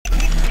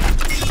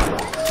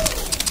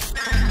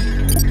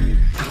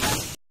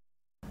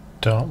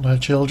Don't let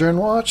children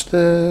watch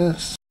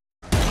this.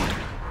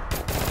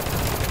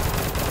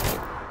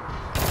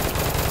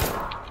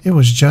 It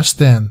was just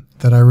then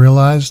that I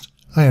realized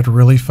I had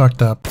really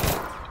fucked up.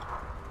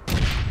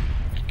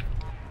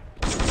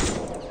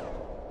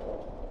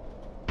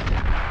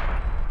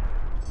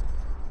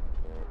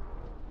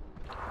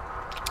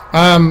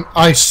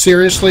 I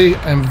seriously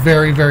am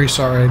very, very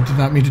sorry. I did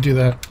not mean to do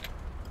that.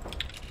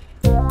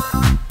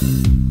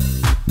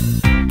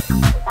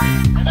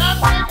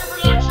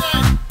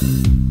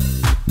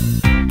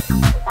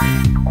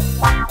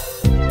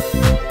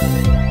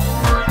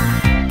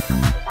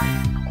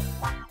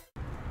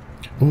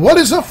 What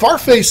is up,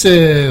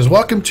 Farfaces?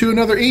 Welcome to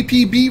another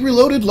APB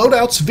Reloaded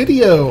Loadouts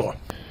video.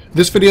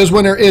 This video's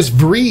winner is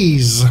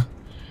Breeze,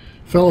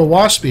 fellow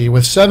Waspy,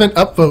 with 7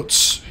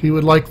 upvotes. He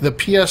would like the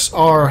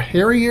PSR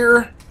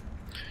Harrier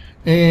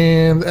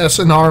and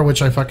SNR,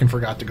 which I fucking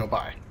forgot to go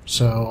buy.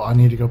 So I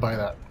need to go buy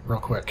that real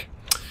quick.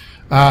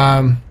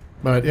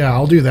 But yeah,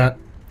 I'll do that.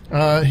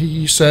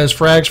 He says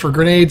frags for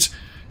grenades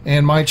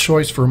and my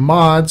choice for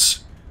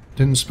mods.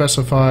 Didn't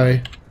specify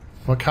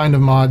what kind of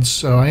mods,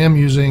 so I am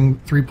using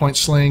 3-point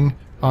sling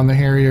on the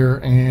Harrier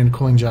and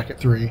cooling jacket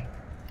 3.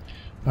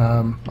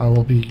 I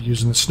will be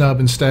using the snub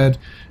instead.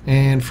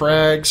 And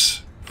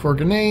frags for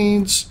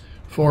grenades.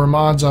 For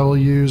mods, I will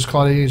use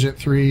Cloudy Agent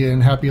 3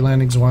 and Happy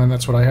Landings 1.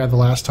 That's what I had the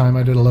last time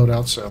I did a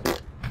loadout, so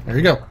there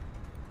you go.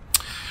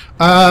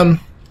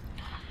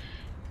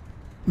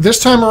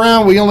 This time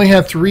around, we only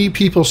had 3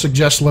 people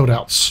suggest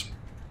loadouts,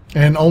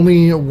 and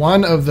only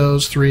one of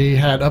those 3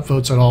 had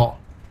upvotes at all.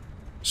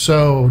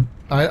 So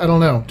I don't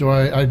know.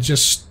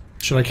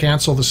 Should I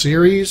cancel the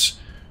series?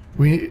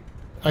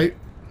 I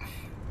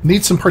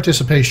need some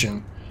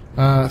participation.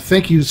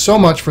 Thank you so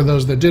much for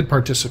those that did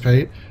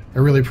participate. I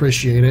really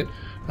appreciate it.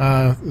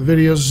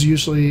 Videos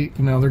usually,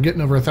 they're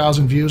getting over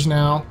 1,000 views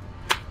now.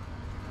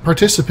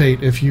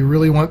 Participate if you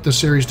really want the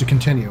series to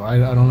continue. I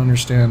don't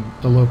understand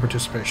the low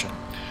participation.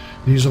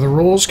 These are the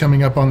rules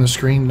coming up on the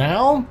screen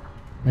now.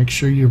 Make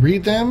sure you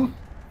read them,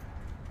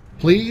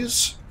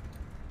 please.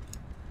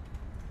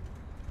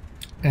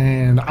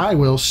 And I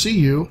will see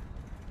you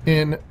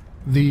in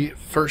the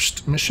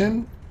first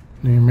mission.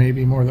 There may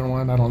be more than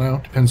one, I don't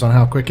know. Depends on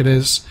how quick it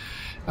is.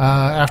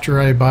 After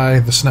I buy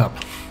the snub.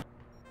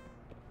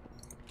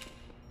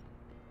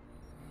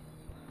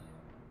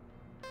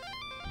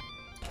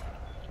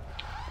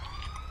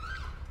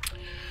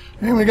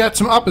 And we got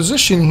some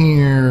opposition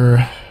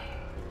here.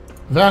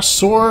 Vast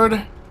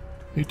Sword,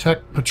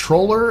 UTech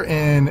Patroller,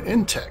 and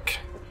Intech.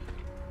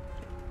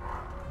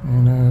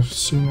 And as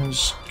soon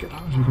as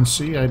you can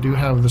see, I do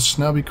have the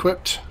snub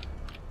equipped.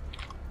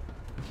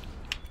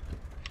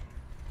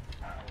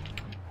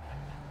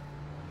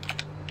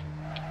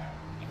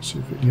 See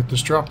if we can get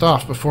this dropped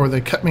off before they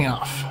cut me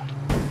off.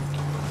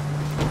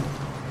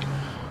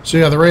 So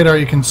yeah, the radar,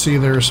 you can see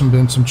there's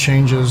been some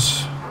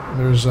changes.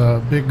 There's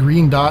a big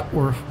green dot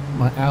where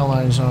my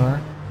allies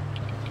are.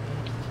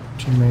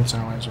 Teammates,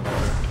 allies are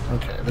there.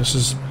 Okay, this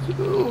is...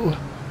 Oh,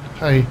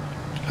 hi.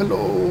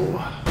 Hello.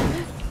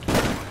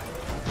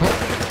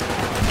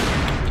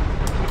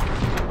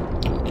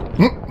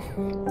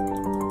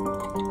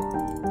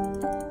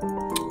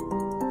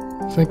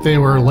 I think they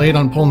were late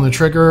on pulling the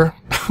trigger.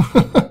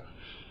 I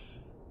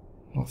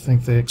don't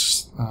think they...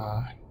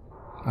 I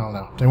don't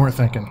know. They weren't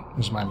thinking,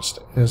 is my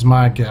mistake. Is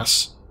my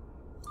guess.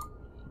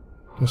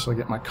 Guess I'll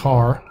get my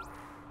car.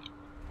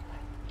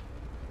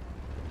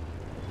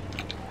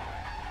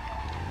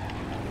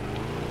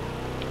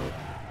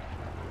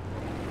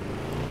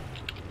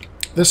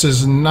 This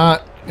is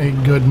not a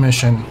good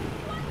mission.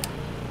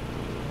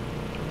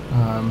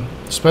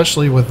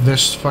 Especially with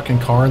this fucking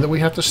car that we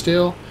have to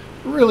steal.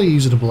 Really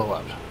easy to blow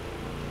up.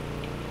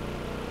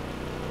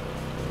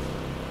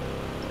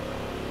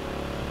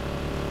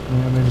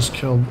 And they just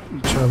killed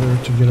each other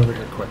to get over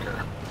here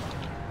quicker.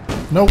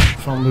 Nope,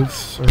 phone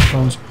booths or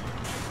phones.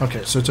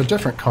 Okay, so it's a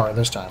different car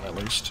this time at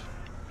least.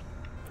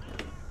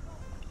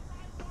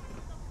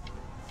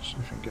 See if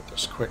we can get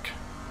this quick.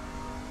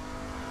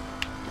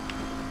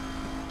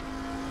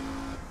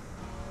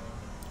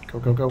 Go,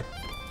 go, go.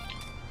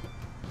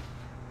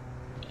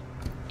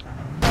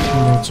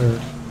 Teammates are...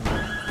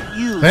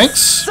 Thanks?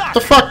 Suck.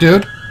 The fuck,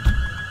 dude?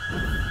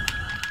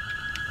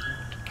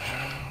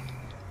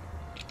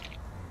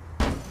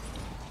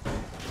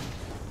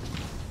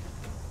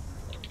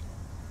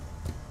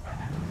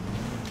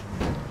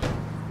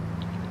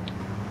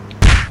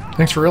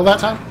 Thanks for real that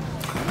time?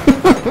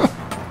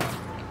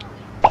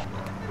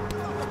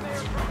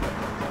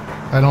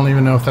 I don't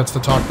even know if that's the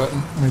talk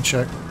button. Let me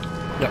check.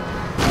 Yep.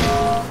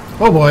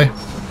 Oh boy.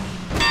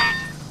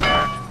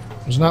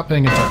 Was not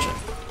paying attention.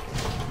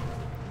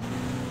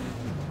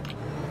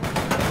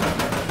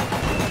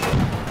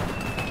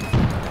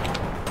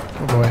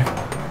 Oh boy.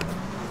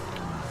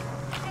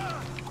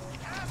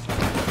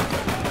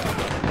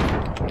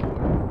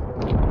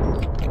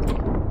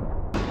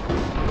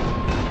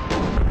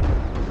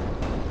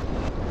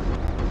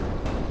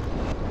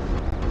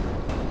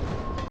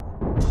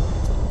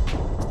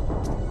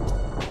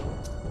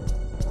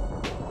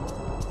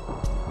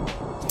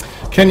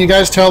 Can you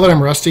guys tell that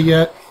I'm rusty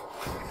yet?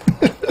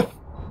 I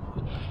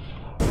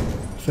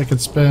think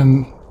it's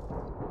been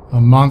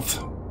a month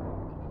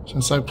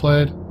since I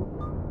played.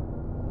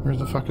 Where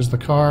the fuck is the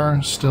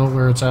car? Still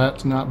where it's at,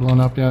 it's not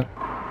blown up yet.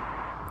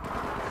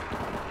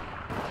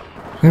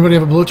 Anybody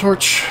have a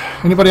blowtorch?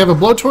 Anybody have a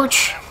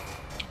blowtorch?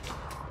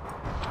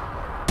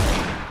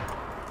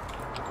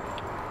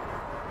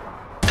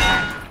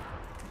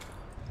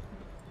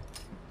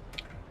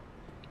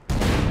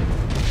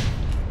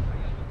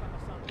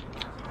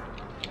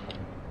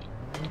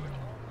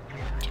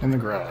 In the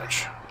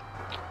garage.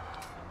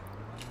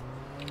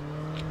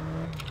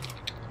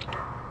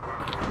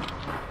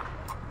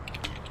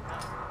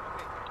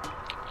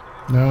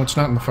 No, it's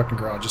not in the fucking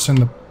garage. It's in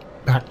the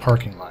back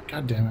parking lot.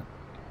 God damn it.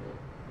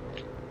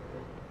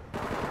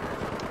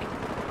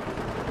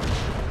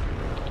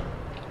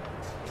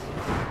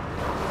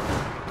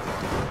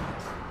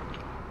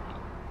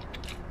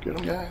 Get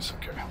them, guys?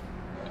 Okay.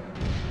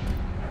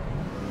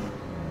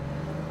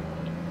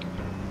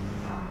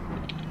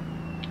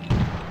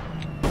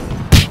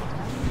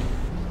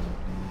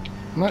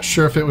 I'm not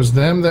sure if it was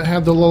them that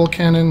had the little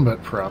cannon,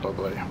 but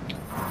probably.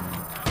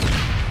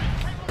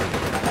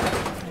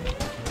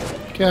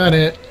 Got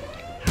it.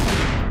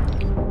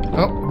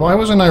 Oh, why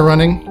wasn't I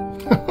running?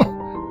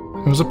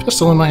 There was a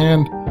pistol in my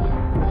hand.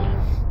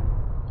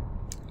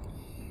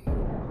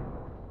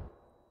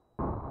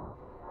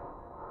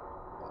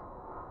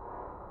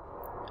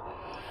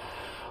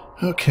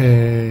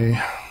 Okay.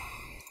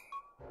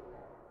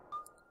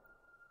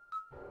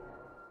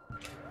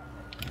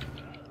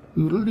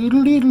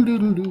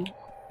 Boodle-doodle-doodle-doodle-doo.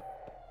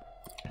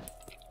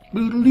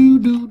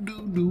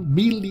 Boodle-doo-doo-doo-doo.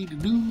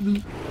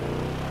 Beedle-doo-doo-doo.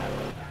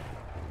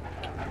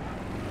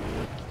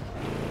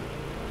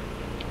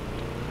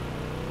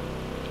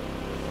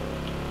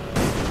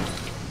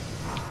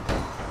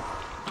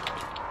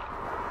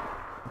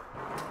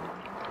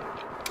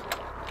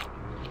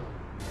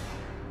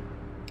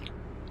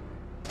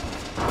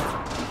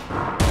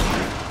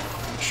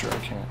 Sure I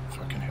can't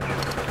fucking hit it.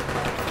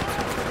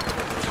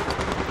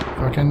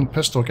 Fucking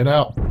pistol, get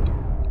out.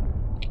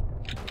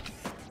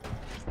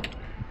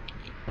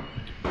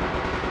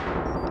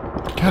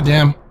 God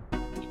damn.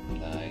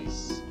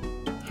 Nice.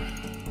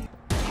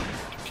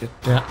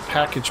 Get that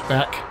package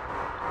back.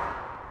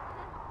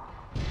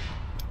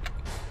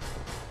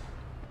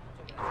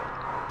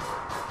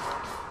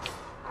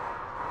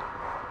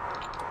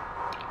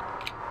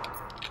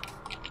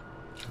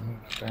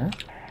 There.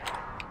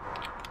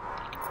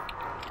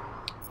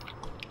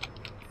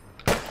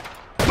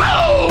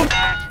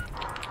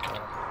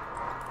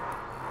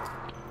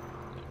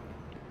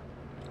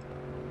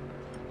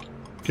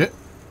 Get.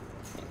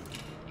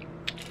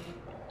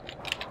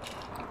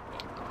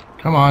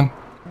 Come on.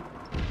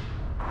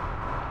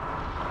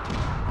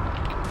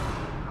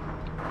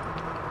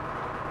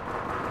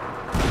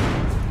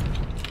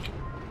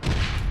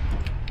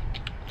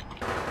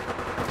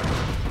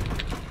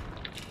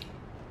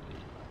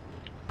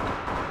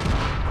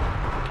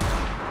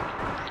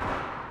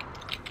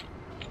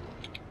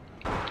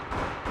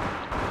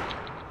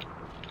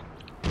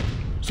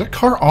 Is that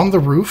car on the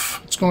roof?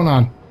 What's going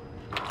on?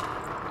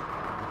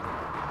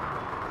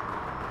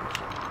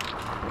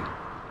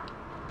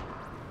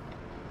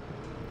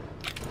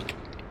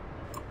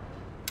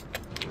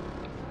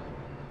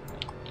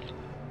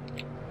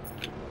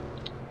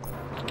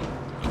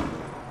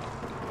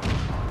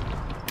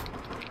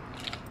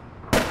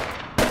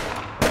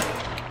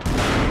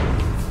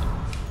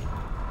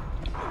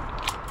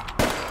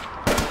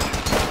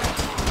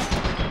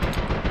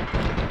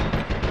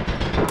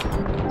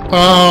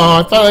 Oh,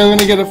 I thought I was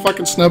gonna get a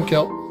fucking snub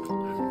kill.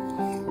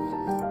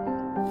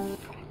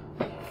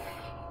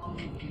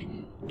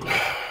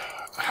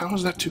 How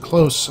is that too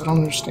close? I don't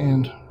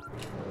understand.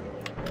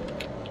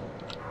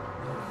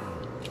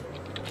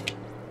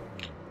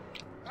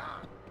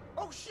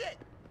 Oh shit!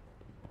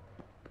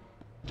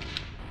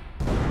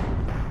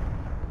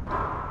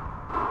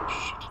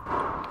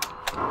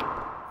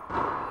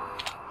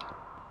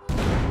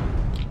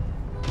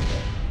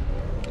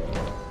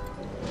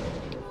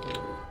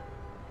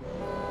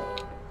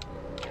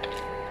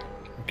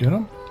 Get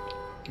him?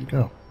 There you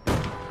go.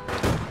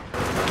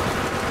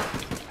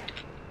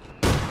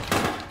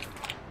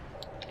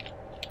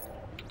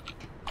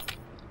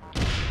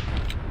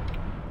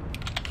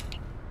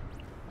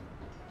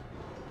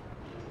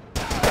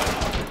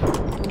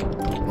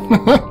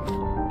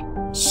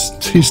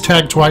 He's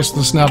tagged twice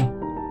the snub.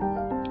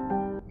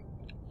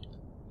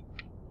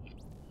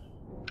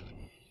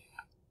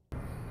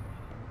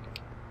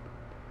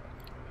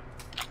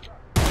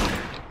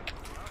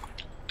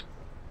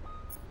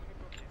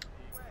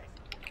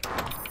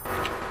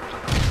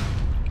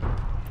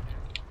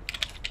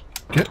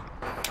 Get.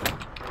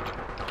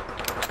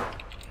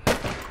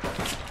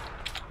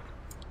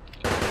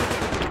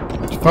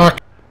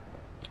 Fuck.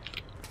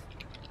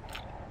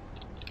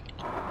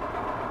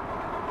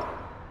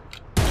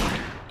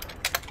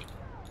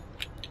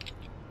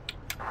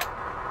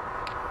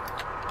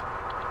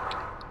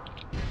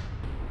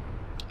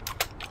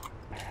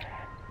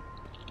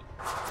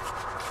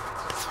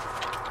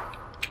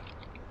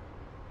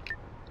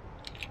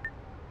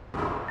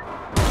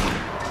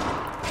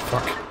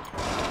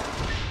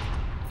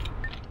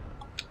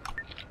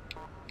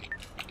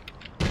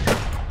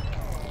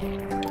 Oh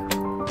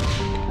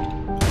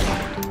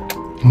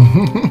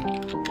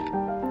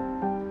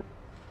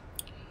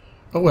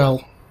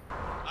well.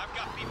 I've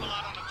got people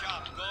out on a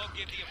job. Go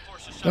give the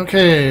enforcer something.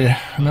 Okay,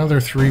 another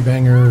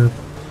 3-banger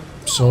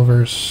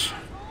silvers.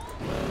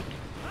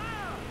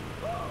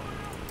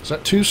 Is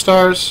that 2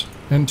 stars?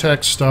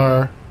 Intech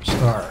star,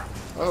 star.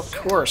 Of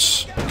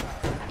course.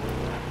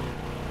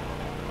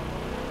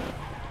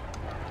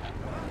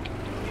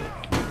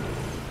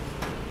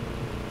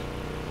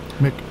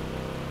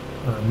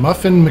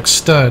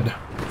 MuffinMcStud.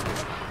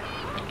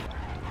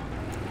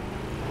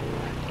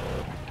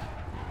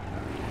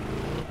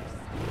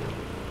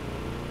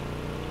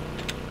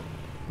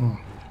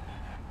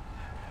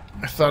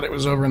 I thought it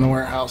was over in the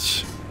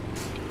warehouse.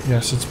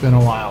 Yes, it's been a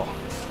while.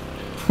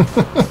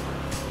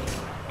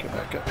 Get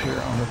back up here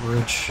on the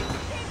bridge.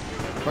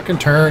 Fucking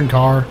turn,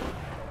 car.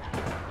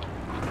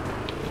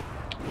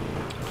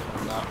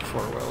 Not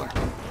four-wheeler.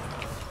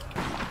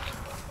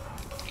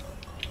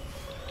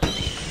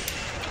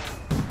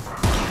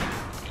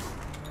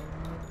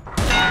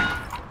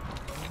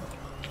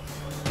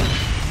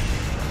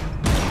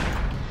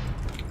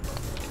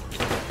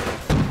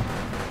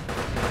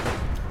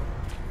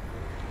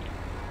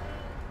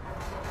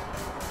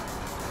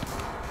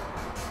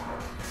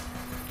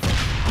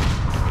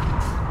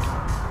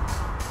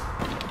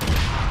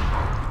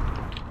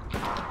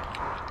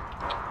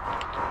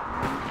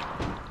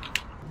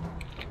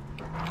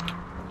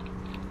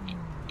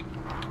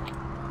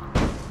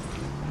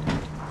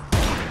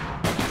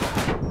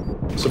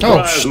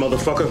 Surprise,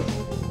 motherfucker.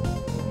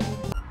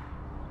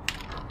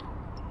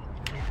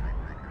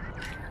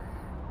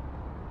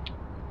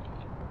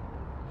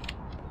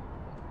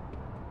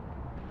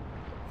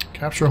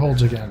 Capture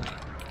holds again.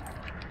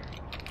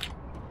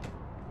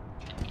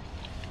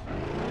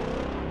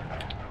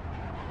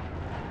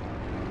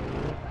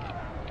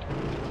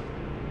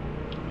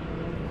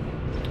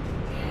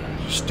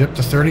 Just dip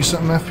to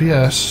 30-something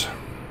FPS.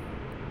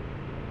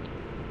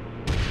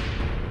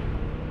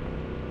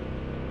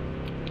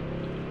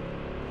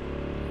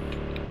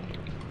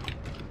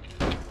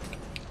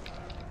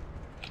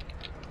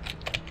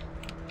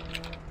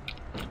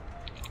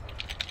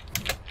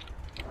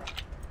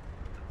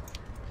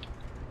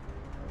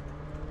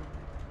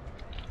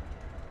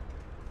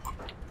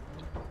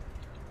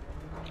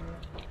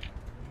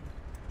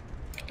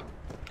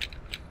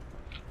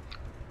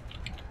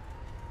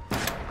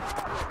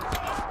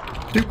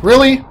 Dude,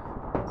 really?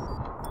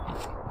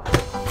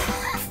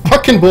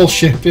 Fucking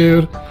bullshit,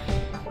 dude.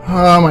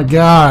 Oh my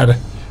god.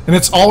 And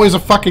it's always a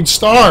fucking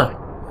star.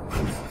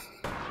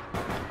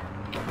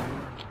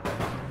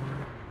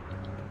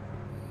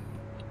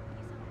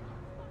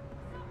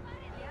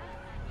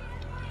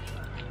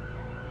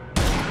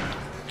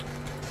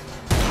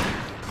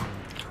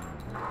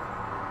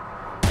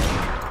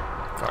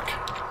 Fuck.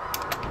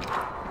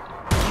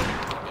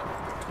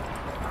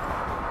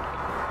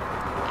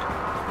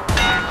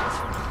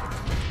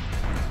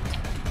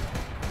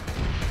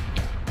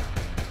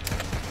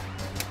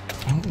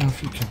 I don't know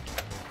if you can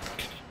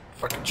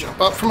fucking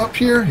jump up from up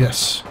here.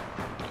 Yes.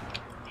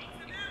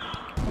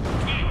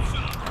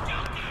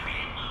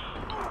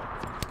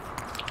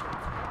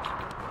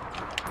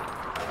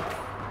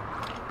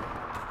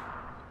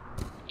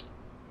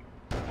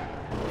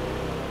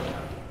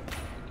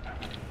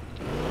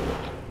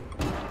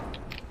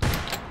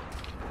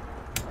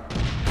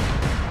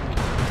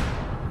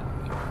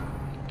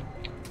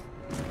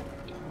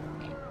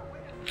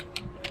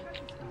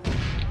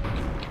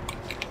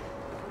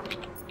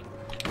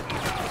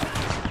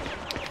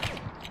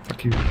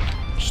 Fuck you,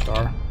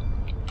 star.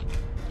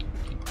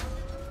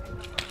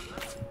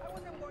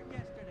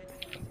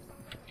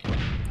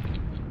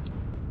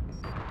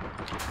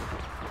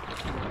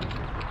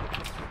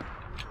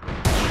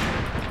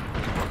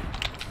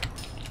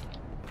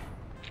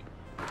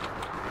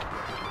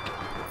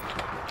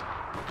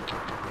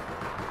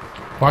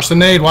 Watch the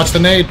nade, watch the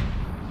nade.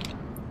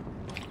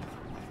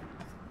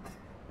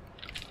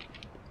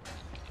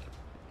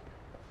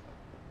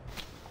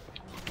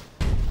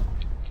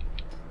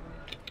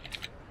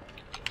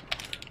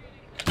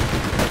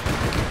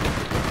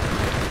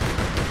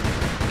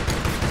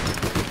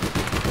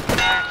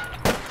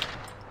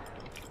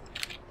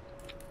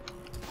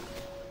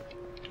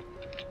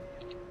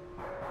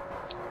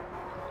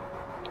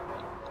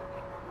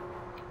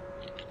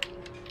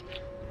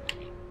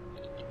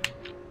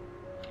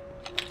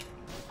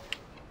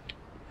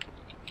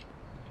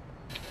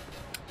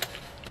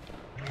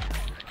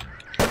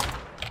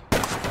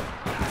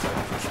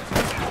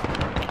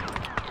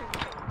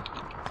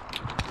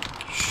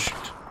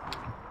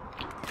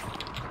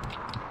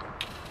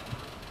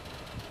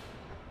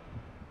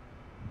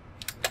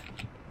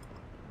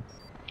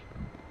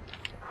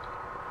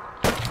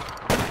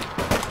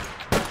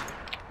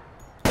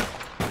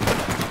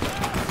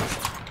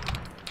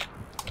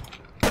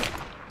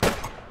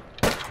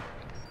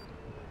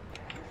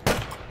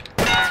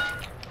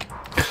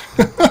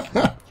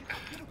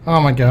 Oh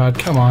my god,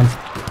 come on.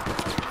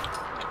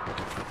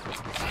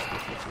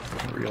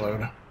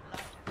 Reload.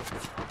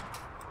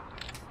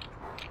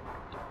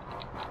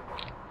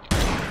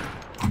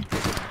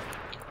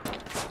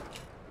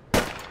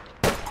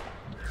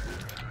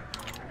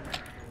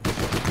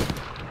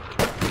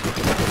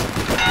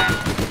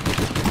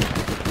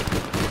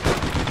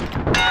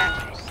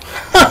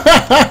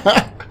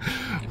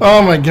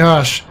 Oh my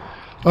gosh.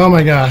 Oh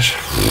my gosh.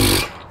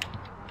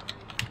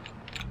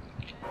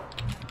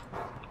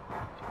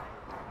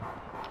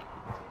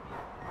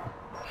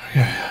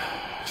 Okay.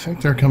 I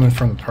think they're coming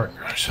from the park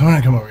garage. So I'm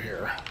gonna come over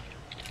here.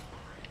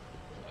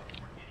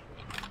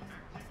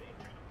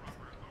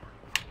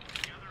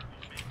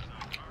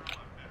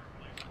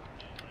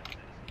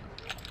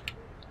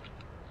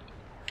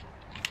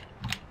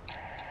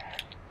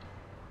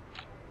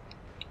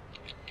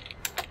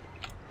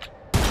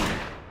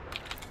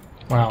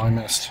 Wow, I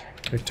missed.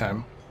 Big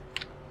time.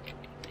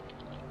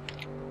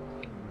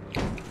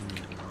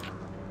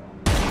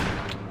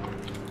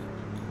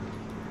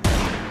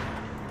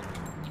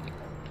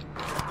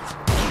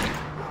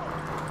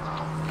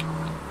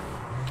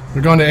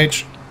 We're going to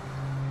H.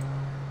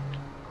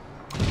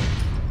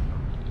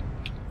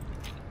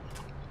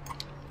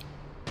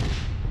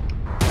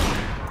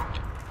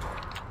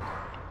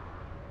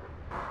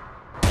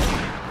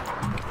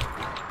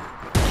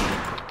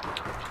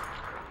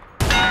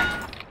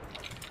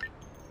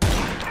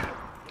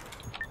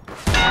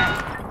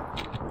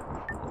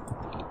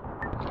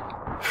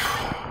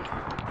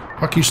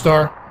 Fuck you,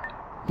 Star.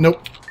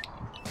 Nope.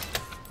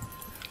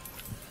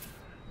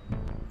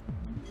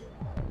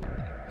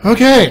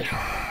 Okay.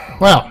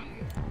 Wow.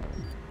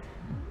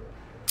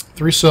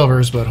 3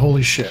 silvers, but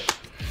holy shit.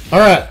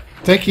 Alright.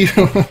 Thank you.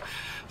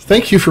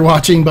 Thank you for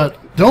watching, but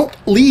don't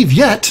leave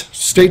yet.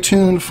 Stay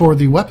tuned for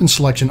the weapon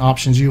selection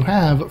options you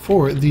have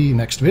for the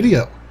next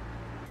video.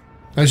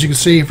 As you can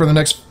see, for the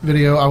next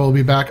video, I will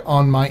be back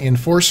on my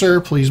Enforcer.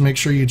 Please make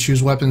sure you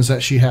choose weapons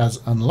that she has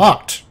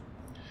unlocked.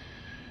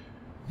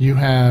 You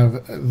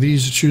have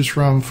these to choose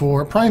from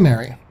for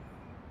primary.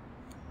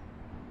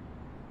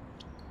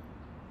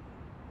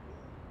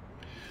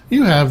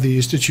 You have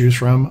these to choose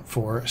from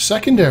for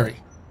secondary.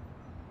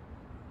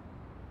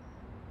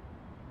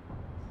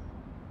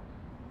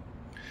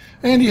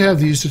 And you have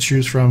these to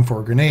choose from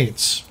for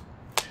grenades.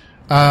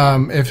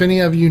 If any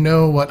of you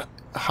know what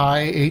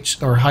high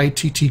H or high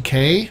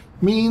TTK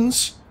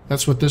means,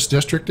 that's what this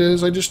district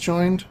is I just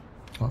joined.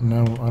 I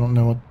don't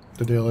know what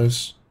the deal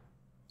is.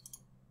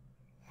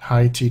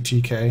 High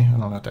TTK. I don't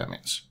know what that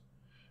means.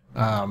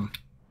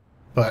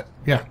 But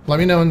yeah, let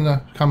me know in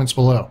the comments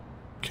below.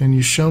 Can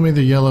you show me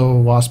the yellow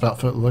wasp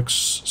outfit?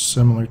 Looks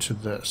similar to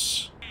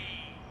this.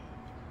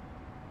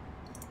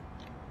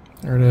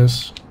 There it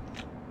is.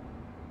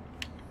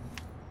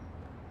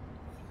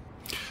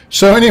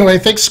 So anyway,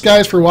 thanks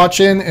guys for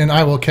watching, and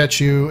I will catch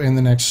you in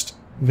the next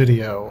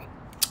video.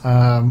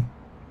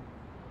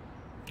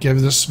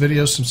 Give this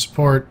video some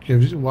support.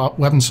 Give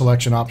weapon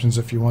selection options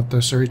if you want the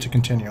series to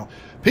continue.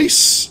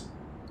 Peace!